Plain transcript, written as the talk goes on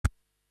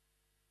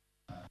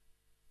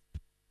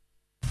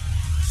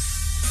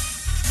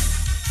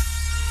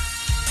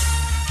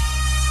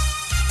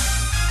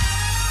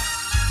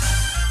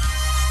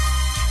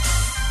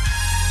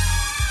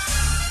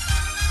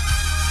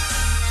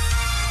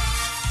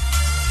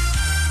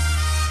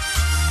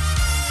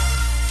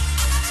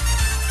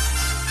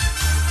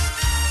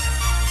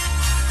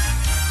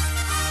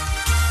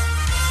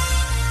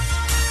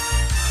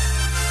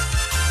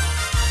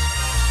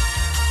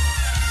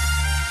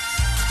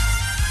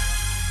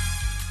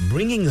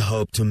Bringing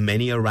hope to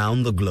many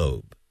around the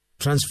globe.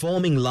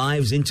 Transforming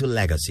lives into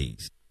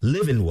legacies.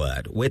 Living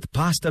Word with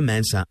Pastor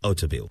Mensa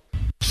Otabil.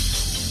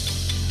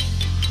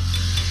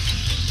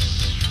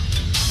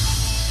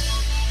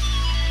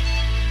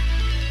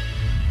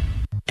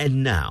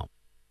 And now,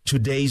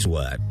 today's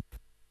word.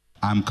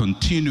 I'm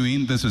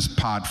continuing. This is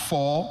part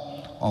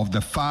 4 of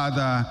the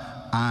Father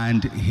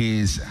and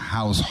His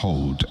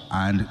Household.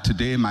 And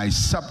today my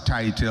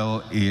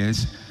subtitle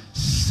is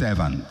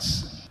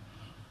Servants.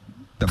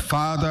 The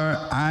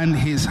Father and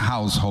His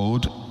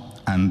Household,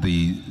 and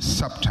the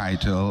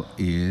subtitle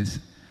is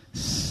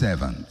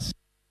Servants.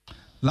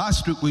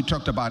 Last week we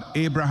talked about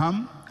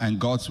Abraham and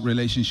God's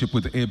relationship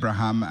with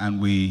Abraham, and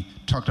we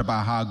talked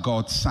about how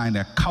God signed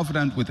a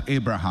covenant with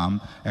Abraham,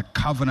 a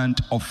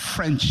covenant of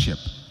friendship.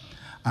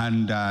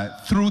 And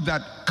through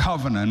that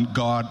covenant,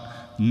 God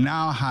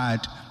now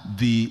had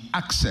the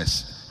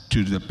access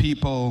to the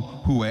people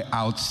who were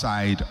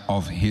outside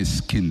of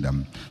His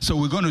kingdom. So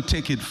we're going to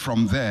take it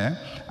from there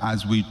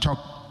as we talk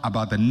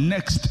about the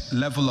next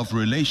level of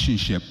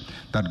relationship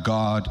that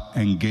God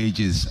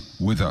engages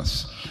with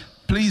us.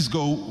 Please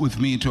go with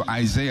me to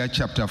Isaiah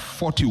chapter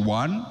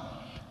 41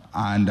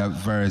 and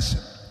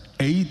verse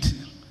 8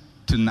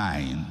 to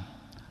 9.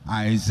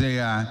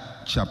 Isaiah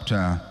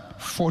chapter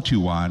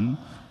 41,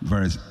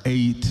 verse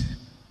 8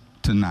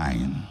 to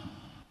 9.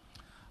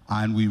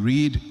 And we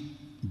read,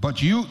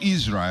 "But you,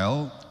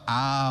 Israel,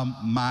 are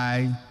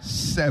my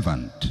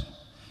servant,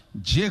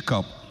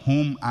 Jacob,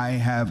 whom I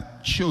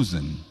have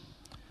chosen,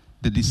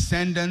 the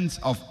descendants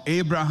of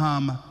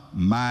Abraham,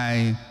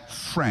 my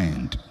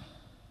friend.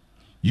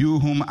 You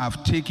whom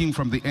I've taken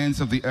from the ends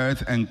of the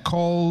earth and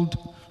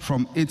called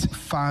from its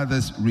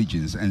farthest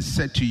regions, and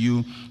said to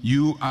you,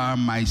 you are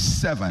my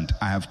servant.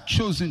 I have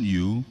chosen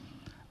you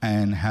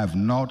and have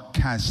not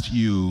cast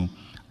you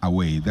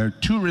away." There are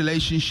two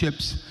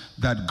relationships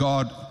that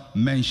God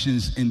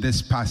mentions in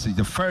this passage.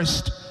 The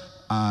first,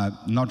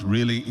 not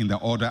really in the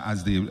order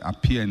as they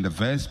appear in the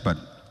verse, but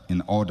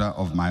in order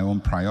of my own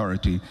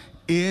priority,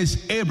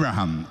 is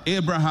Abraham.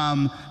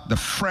 Abraham, the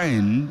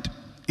friend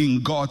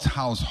in God's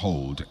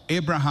household.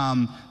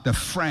 Abraham, the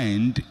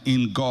friend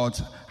in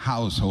God's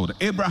household.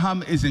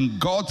 Abraham is in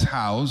God's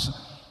house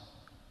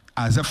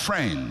as a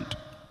friend.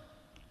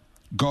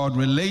 God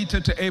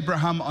related to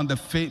Abraham on the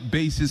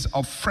basis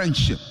of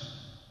friendship.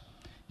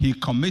 He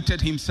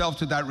committed himself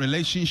to that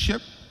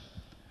relationship,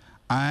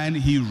 and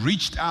he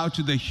reached out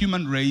to the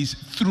human race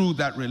through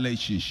that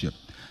relationship.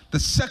 The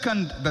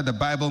second that the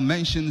Bible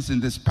mentions in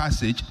this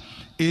passage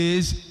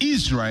is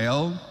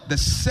Israel, the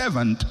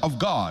servant of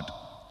God,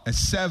 a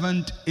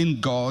servant in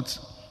God's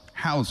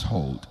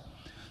household.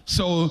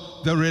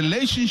 So the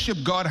relationship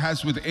God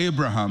has with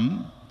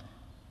Abraham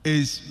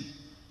is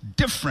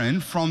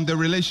different from the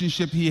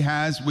relationship he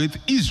has with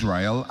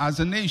Israel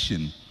as a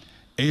nation.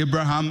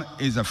 Abraham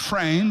is a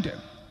friend,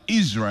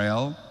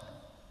 Israel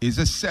is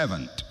a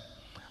servant.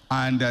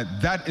 And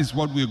that is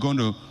what we're going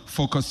to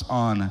focus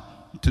on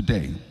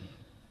today.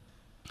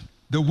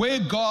 The way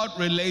God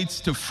relates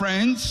to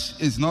friends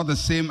is not the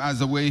same as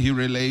the way He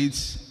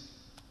relates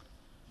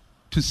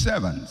to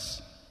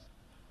servants.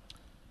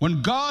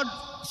 When God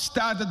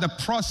started the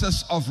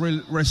process of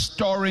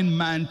restoring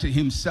man to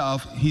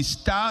Himself, He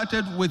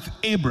started with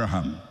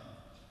Abraham.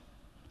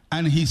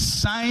 And He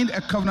signed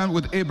a covenant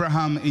with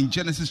Abraham in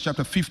Genesis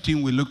chapter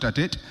 15. We looked at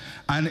it.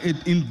 And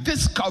in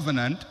this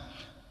covenant,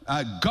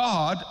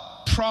 God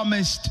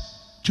promised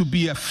to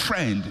be a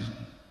friend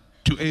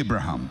to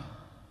Abraham.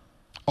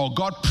 Or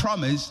God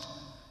promised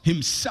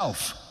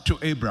Himself to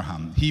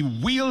Abraham. He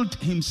willed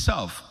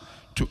Himself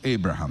to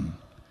Abraham.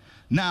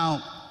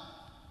 Now,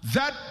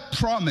 that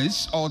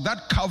promise or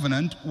that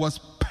covenant was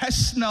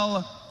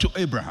personal to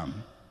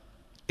Abraham.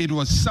 It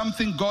was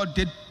something God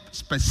did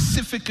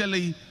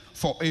specifically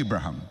for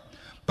Abraham.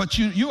 But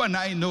you and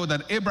I know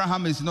that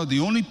Abraham is not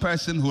the only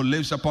person who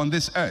lives upon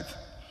this earth.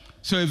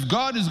 So if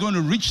God is going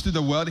to reach to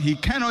the world, He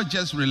cannot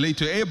just relate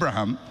to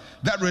Abraham.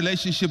 That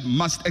relationship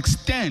must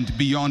extend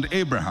beyond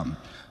Abraham.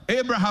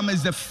 Abraham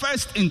is the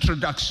first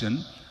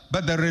introduction,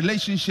 but the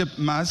relationship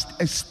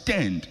must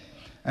extend.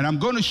 And I'm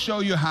going to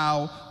show you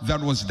how that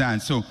was done.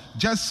 So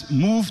just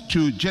move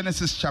to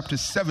Genesis chapter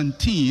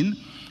 17,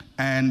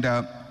 and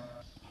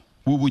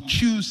we will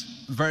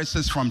choose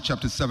verses from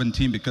chapter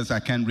 17 because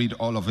I can't read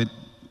all of it,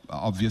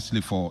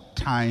 obviously for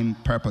time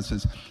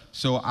purposes.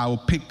 So I will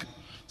pick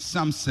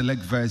some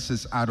select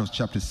verses out of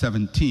chapter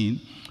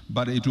 17,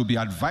 but it will be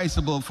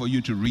advisable for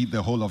you to read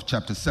the whole of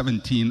chapter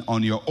 17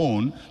 on your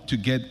own to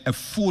get a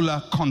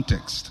fuller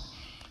context.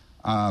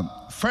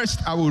 First,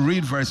 I will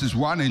read verses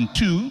 1 and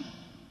 2,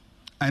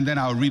 and then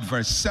I'll read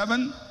verse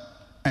 7,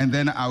 and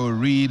then I will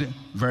read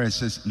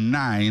verses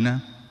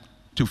 9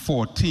 to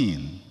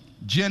 14.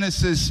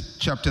 Genesis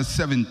chapter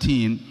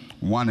 17,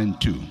 1 and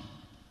 2.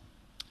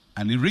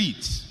 And it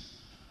reads,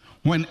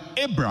 "When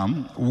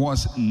Abram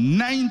was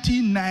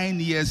 99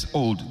 years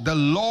old, the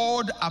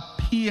Lord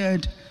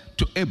appeared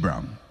to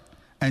Abram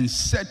and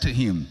said to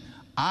him,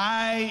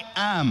 I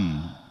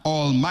am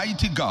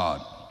Almighty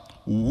God.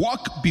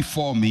 Walk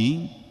before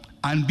me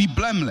and be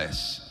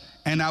blameless,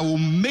 and I will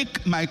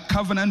make my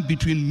covenant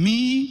between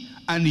me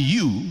and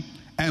you,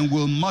 and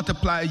will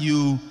multiply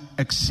you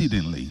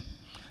exceedingly.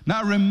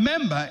 Now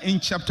remember, in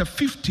chapter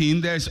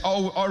 15, there's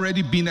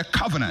already been a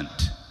covenant.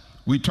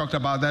 We talked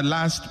about that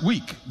last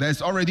week.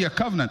 There's already a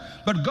covenant.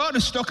 But God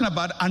is talking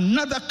about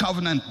another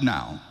covenant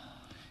now.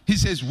 He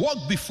says,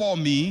 walk before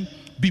me,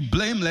 be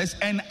blameless,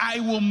 and I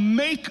will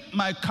make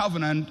my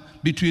covenant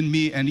between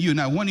me and you.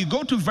 Now, when you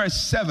go to verse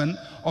 7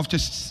 of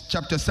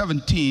chapter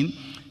 17,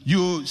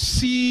 you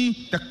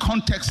see the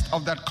context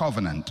of that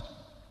covenant.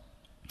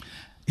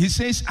 He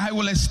says, I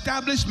will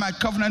establish my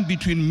covenant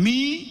between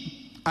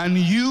me and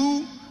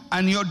you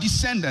and your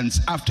descendants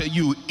after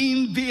you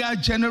in their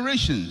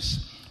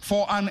generations,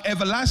 for an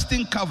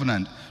everlasting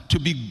covenant, to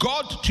be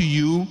God to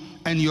you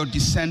and your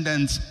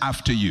descendants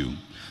after you.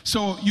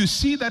 So you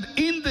see that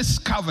in this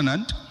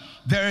covenant,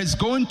 there is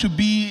going to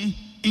be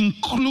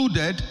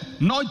included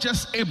not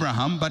just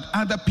Abraham, but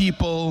other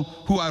people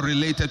who are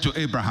related to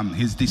Abraham,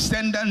 his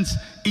descendants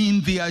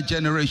in their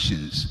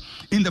generations.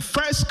 In the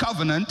first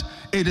covenant,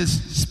 it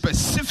is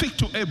specific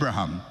to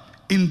Abraham.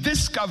 In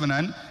this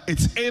covenant,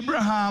 it's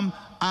Abraham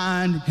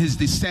and his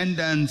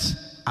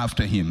descendants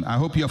after him. I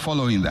hope you're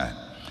following that.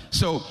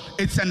 So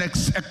it's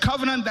a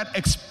covenant that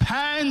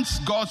expands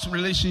God's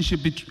relationship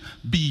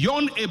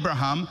beyond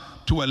Abraham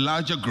to a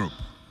larger group.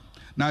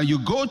 Now you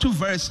go to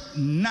verse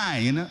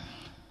 9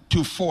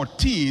 to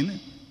 14,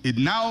 it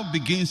now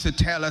begins to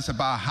tell us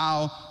about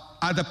how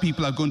other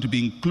people are going to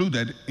be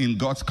included in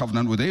God's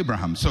covenant with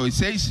Abraham. So it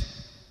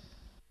says,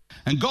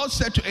 and God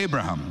said to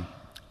Abraham,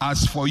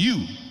 as for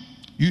you,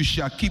 you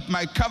shall keep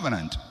my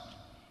covenant,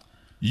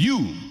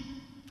 you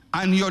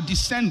and your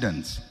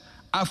descendants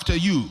after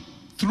you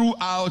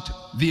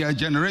throughout their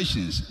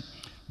generations.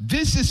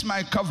 This is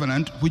my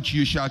covenant which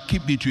you shall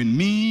keep between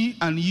me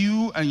and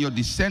you and your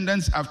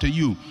descendants after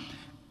you.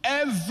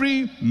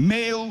 Every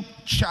male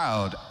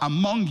child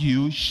among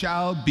you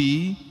shall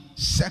be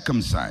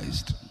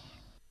circumcised.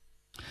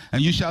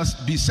 And you shall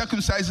be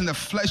circumcised in the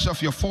flesh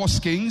of your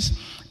foreskins,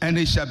 and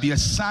it shall be a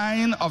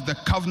sign of the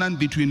covenant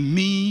between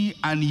me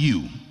and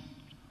you.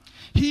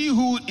 He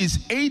who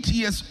is 8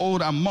 years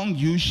old among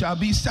you shall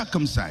be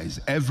circumcised,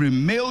 every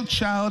male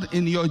child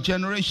in your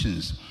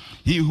generations.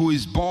 He who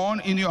is born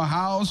in your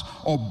house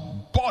or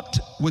bought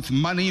with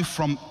money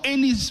from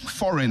any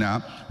foreigner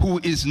who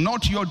is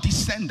not your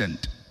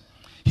descendant.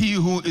 He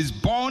who is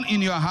born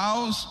in your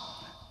house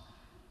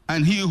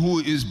and he who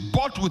is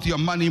bought with your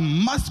money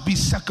must be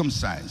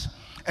circumcised.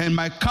 And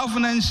my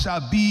covenant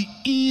shall be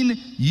in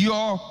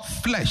your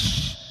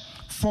flesh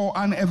for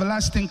an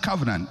everlasting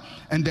covenant.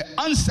 And the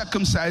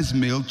uncircumcised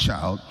male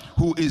child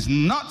who is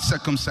not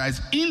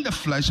circumcised in the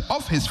flesh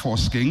of his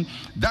foreskin,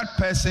 that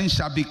person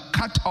shall be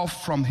cut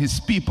off from his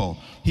people.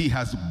 He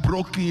has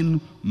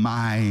broken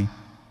my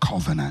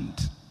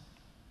covenant.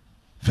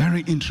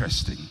 Very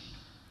interesting.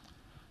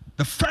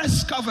 The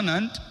first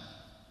covenant,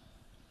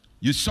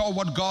 you saw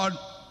what God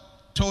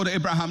told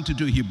Abraham to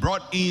do. He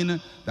brought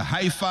in the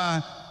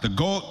heifer, the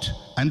goat,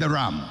 and the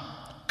ram,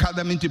 cut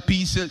them into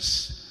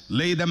pieces,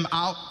 lay them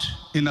out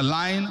in a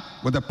line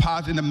with a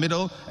path in the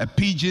middle, a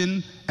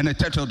pigeon and a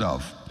turtle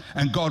dove.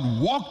 And God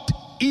walked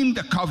in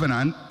the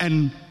covenant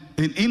and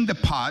in the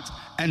path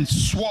and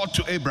swore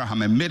to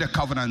Abraham and made a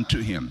covenant to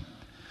him.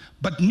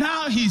 But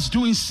now he's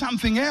doing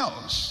something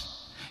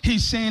else.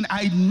 He's saying,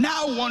 I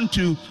now want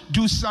to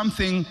do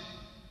something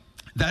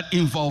that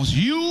involves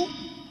you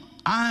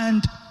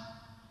and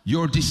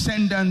your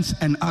descendants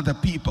and other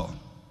people.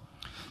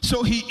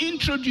 So he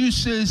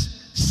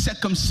introduces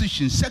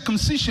circumcision.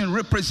 Circumcision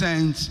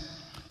represents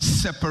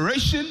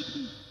separation,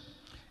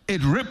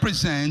 it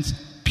represents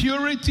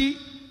purity,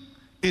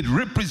 it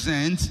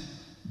represents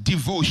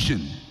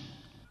devotion.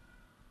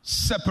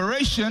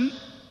 Separation,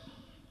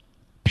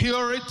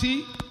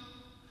 purity,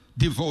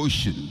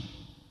 devotion.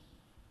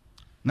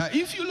 Now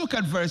if you look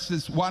at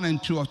verses 1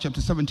 and 2 of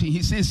chapter 17,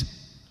 he says,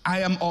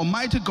 I am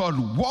Almighty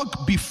God,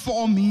 walk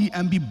before me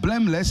and be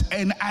blameless,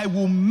 and I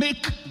will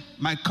make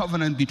my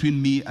covenant between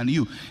me and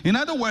you. In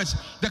other words,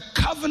 the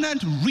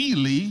covenant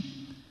really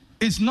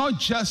is not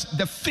just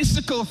the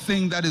physical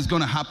thing that is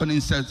going to happen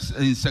in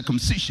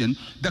circumcision.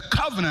 The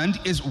covenant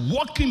is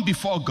walking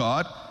before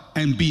God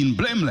and being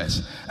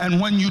blameless.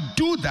 And when you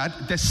do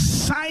that, the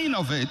sign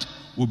of it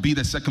will be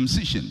the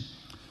circumcision.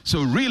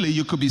 So really,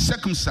 you could be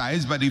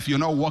circumcised, but if you're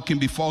not walking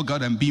before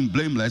God and being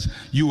blameless,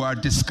 you are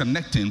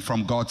disconnecting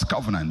from God's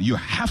covenant. You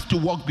have to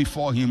walk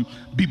before him,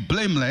 be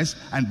blameless,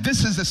 and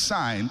this is a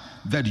sign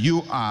that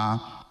you are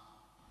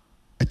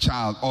a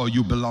child or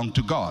you belong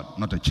to God.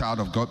 Not a child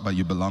of God, but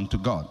you belong to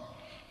God.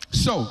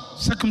 So,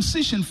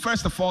 circumcision,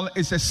 first of all,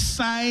 is a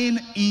sign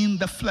in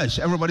the flesh.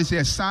 Everybody say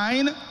a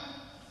sign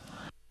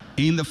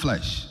in the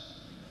flesh.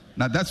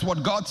 Now, that's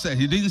what God said.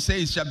 He didn't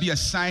say it shall be a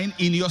sign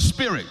in your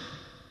spirit.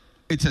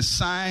 It's a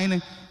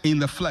sign in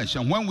the flesh.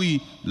 And when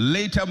we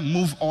later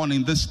move on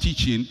in this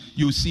teaching,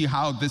 you'll see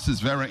how this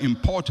is very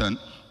important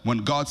when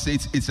God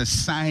says it's a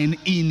sign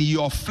in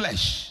your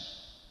flesh.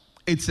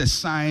 It's a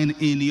sign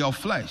in your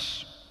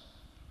flesh.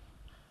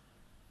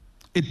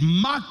 It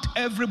marked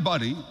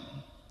everybody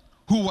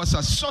who was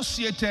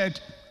associated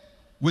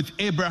with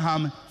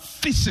Abraham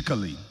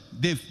physically.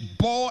 They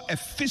bore a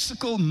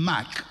physical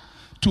mark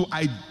to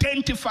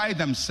identify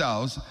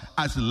themselves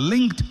as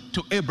linked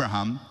to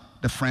Abraham,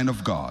 the friend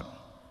of God.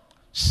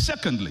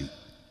 Secondly,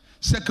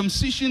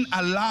 circumcision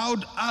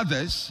allowed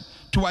others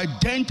to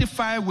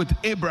identify with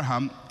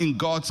Abraham in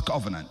God's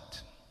covenant.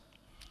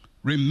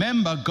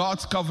 Remember,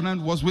 God's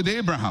covenant was with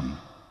Abraham.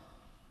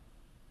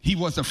 He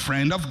was a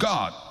friend of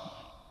God.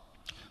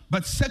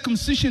 But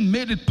circumcision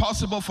made it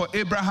possible for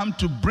Abraham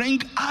to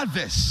bring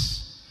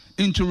others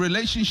into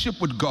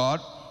relationship with God.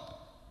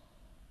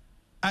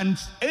 And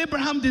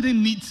Abraham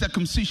didn't need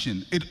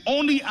circumcision. It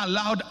only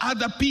allowed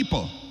other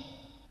people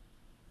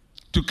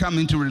to come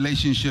into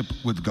relationship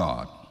with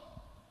God.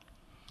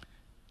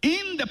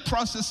 In the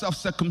process of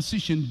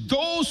circumcision,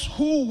 those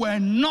who were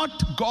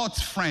not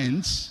God's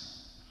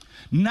friends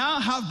now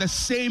have the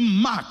same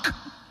mark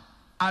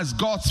as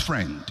God's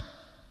friend.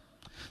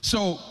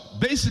 So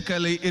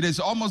basically, it is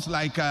almost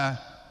like an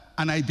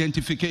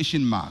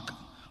identification mark.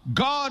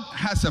 God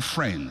has a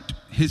friend.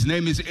 His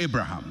name is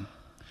Abraham.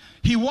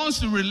 He wants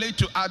to relate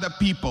to other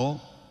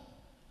people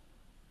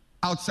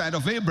outside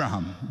of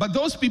Abraham, but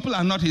those people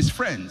are not his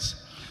friends.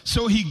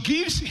 So he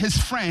gives his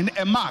friend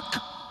a mark,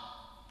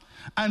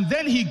 and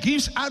then he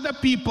gives other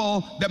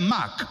people the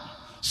mark,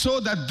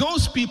 so that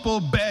those people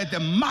bear the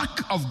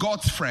mark of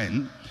God's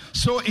friend.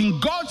 So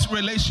in God's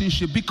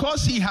relationship,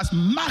 because he has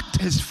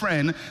marked his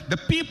friend, the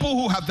people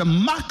who have the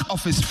mark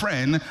of his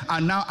friend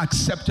are now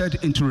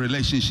accepted into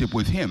relationship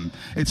with him.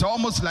 It's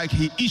almost like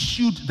he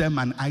issued them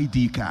an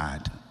ID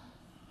card.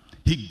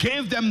 He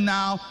gave them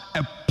now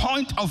a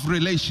point of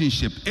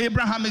relationship.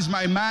 Abraham is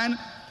my man,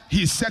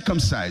 he's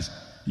circumcised.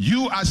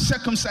 You are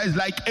circumcised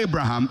like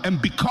Abraham,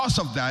 and because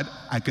of that,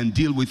 I can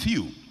deal with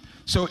you.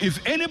 So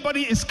if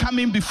anybody is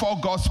coming before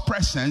God's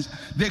presence,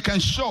 they can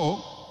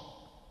show,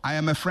 I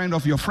am a friend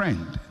of your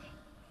friend.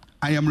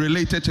 I am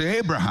related to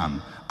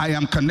Abraham. I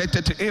am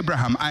connected to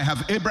Abraham. I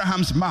have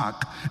Abraham's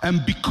mark.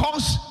 And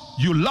because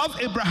you love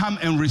Abraham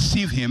and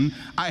receive him,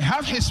 I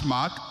have his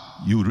mark,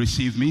 you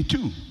receive me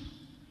too.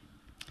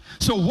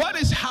 So what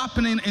is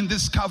happening in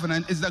this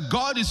covenant is that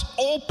God is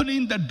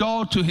opening the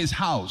door to his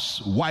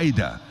house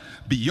wider,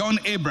 beyond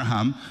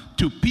Abraham,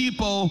 to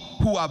people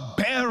who are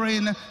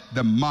bearing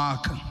the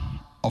mark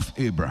of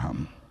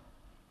Abraham.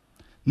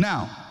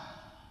 Now,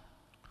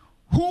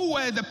 who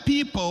were the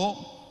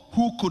people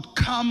who could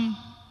come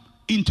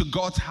into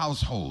God's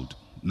household?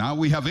 Now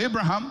we have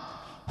Abraham.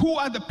 Who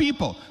are the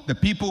people? The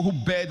people who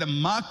bear the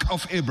mark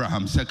of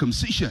Abraham,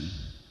 circumcision.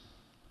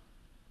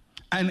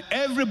 And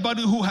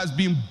everybody who has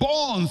been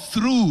born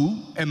through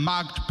a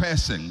marked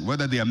person,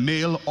 whether they are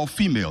male or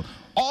female,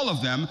 all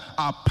of them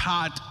are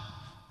part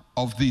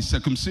of the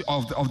circumcision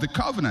of the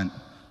covenant.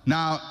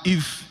 Now,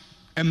 if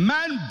a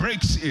man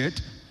breaks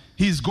it,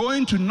 he's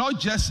going to not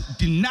just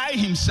deny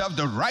himself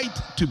the right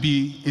to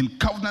be in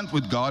covenant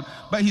with God,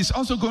 but he's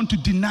also going to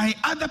deny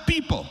other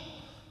people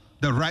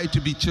the right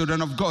to be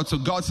children of God. So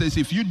God says,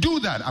 if you do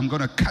that, I'm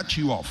going to cut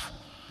you off.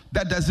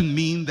 That doesn't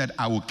mean that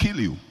I will kill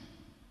you.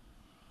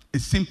 It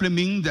simply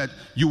means that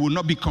you will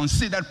not be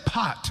considered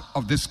part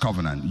of this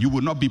covenant. You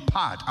will not be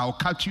part. I'll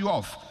cut you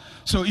off.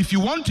 So if you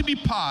want to be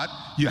part,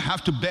 you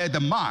have to bear the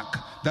mark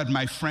that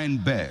my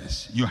friend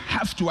bears. You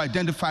have to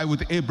identify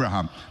with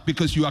Abraham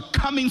because you are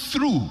coming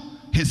through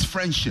his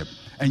friendship,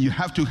 and you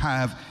have to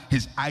have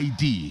his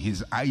ID.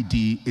 His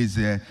ID is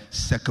a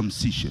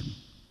circumcision.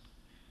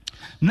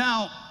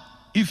 Now,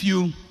 if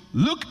you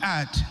look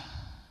at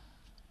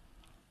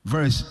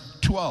verse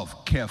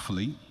 12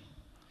 carefully,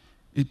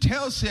 it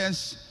tells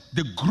us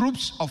the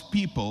groups of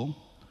people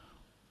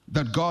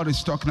that God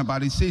is talking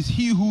about. It says,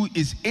 he who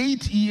is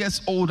 8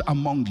 years old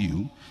among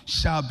you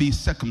shall be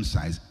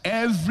circumcised,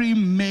 every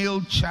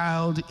male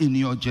child in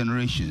your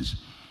generations.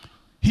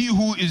 He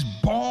who is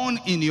born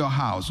in your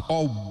house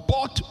or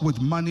bought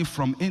with money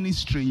from any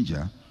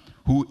stranger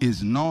who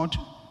is not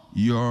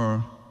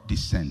your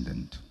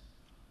descendant.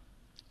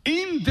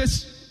 In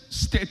this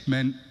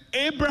statement,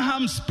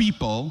 Abraham's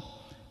people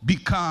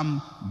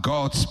become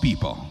God's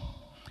people.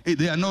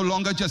 They are no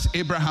longer just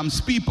Abraham's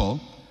people.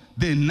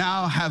 They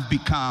now have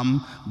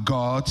become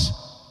God's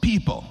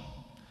people.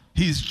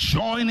 He's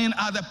joining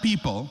other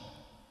people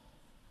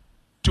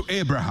to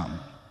Abraham.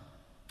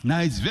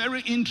 Now it's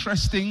very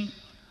interesting,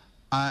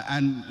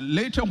 and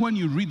later when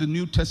you read the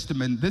New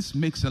Testament, this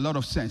makes a lot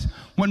of sense.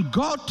 When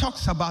God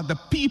talks about the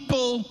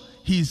people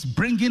he's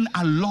bringing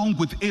along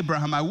with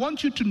Abraham, I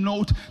want you to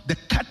note the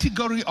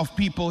category of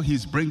people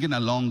he's bringing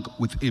along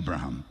with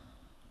Abraham.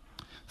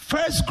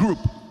 First group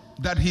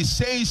that he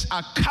says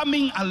are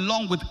coming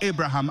along with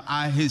Abraham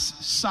are his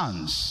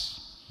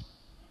sons.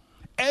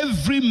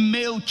 Every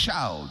male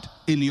child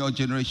in your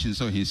generation,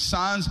 so his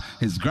sons,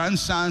 his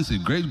grandsons, his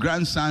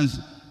great-grandsons,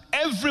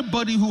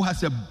 everybody who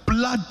has a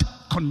blood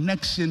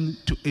connection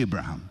to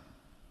Abraham,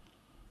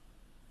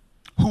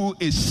 who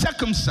is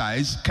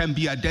circumcised, can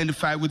be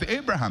identified with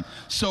Abraham.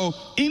 So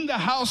in the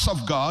house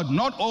of God,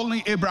 not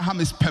only Abraham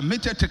is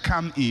permitted to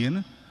come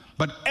in,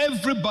 but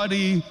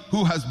everybody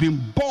who has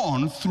been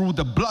born through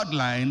the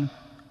bloodline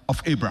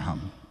of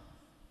Abraham.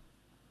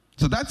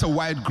 So that's a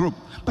wide group.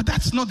 But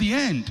that's not the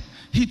end.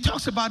 He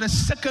talks about a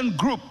second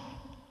group.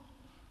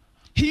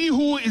 He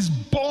who is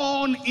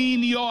born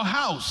in your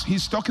house.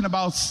 He's talking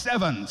about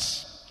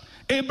servants.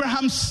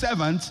 Abraham's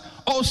servants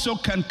also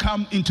can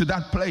come into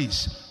that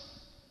place.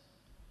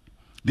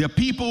 There are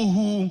people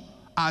who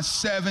are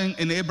serving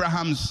in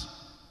Abraham's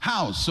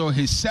house. So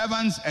his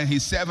servants and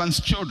his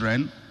servants'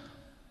 children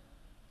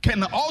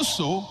can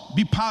also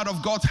be part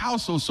of God's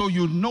household. So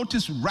you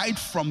notice right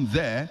from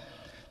there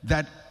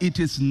that it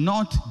is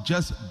not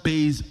just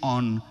based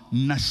on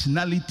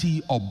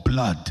nationality or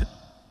blood.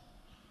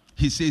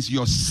 He says,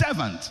 your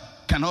servant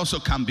can also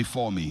come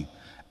before me.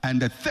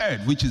 And the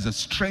third, which is the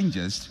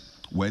strangest,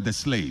 were the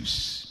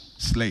slaves.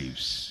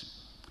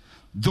 Slaves.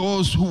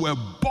 Those who were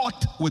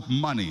bought with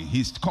money.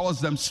 He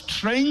calls them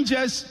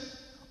strangers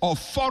or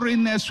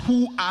foreigners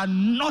who are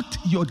not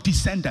your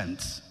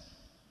descendants.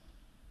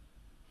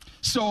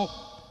 So,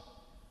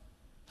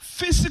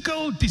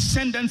 physical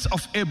descendants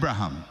of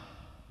Abraham,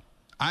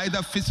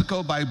 either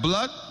physical by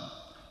blood,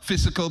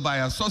 physical by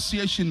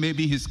association,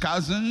 maybe his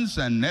cousins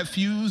and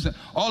nephews,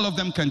 all of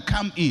them can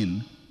come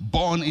in,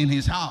 born in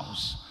his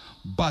house.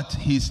 But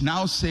he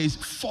now says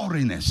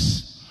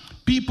foreigners,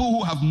 people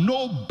who have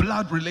no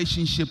blood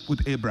relationship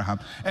with Abraham,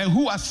 and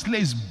who are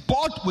slaves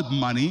bought with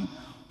money,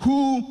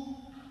 who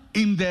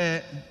in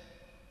the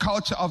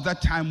culture of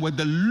that time were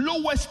the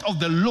lowest of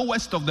the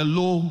lowest of the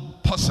low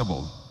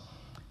possible.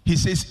 He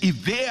says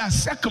if they are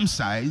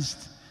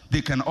circumcised,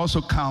 they can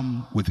also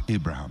come with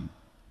Abraham.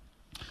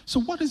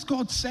 So what is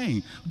God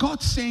saying?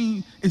 God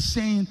is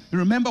saying,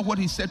 remember what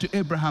he said to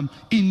Abraham,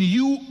 in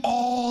you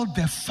all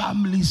the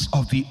families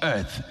of the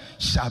earth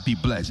shall be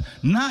blessed.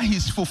 Now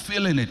he's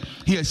fulfilling it.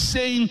 He is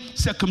saying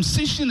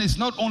circumcision is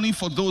not only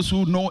for those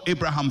who know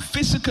Abraham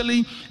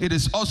physically, it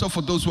is also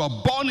for those who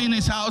are born in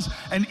his house,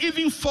 and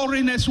even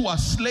foreigners who are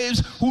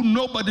slaves who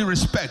nobody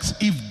respects.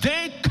 If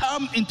they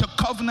come into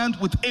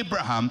covenant with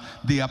Abraham,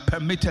 they are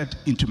permitted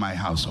into my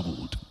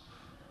household.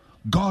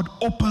 God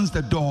opens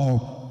the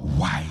door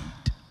wide.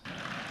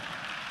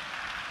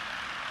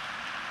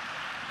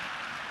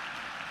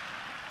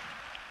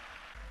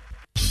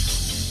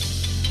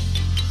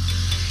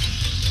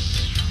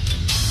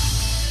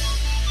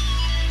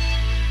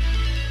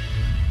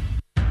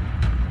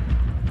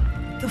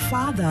 The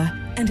Father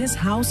and His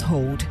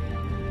Household.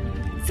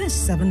 This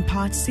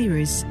 7-part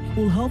series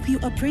will help you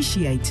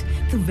appreciate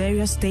the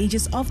various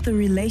stages of the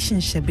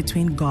relationship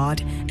between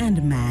God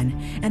and man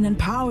and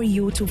empower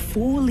you to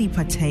fully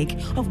partake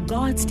of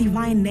God's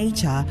divine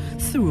nature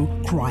through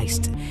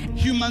Christ.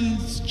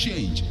 Humans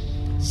change,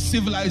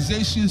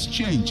 civilizations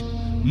change,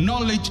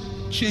 knowledge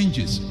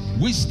changes,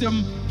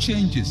 wisdom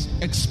changes,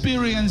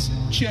 experience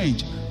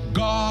change.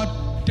 God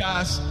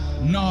does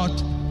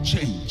not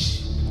change.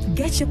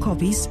 Get your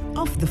copies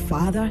of The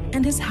Father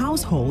and His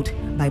Household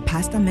by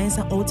Pastor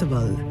Mensa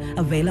Otabil,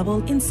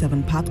 available in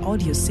 7-part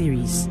audio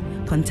series.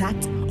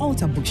 Contact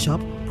Altar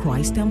Bookshop,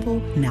 Christ Temple,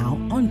 now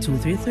on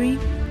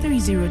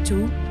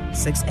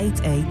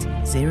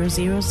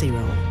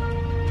 233-302-688-000.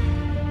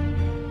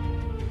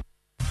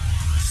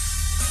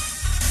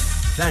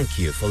 Thank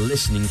you for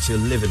listening to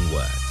Living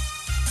Word.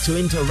 To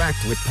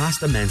interact with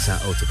Pastor Mensa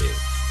Otabil,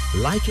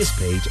 like his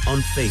page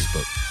on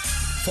Facebook.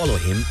 Follow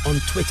him on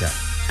Twitter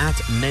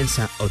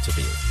 @Mensa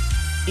Otabil.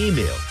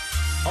 Email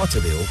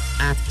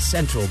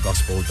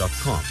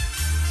otabil@centralgospel.com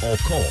or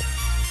call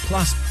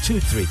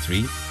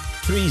 +233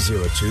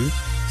 302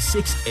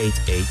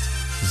 688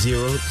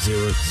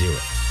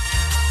 000.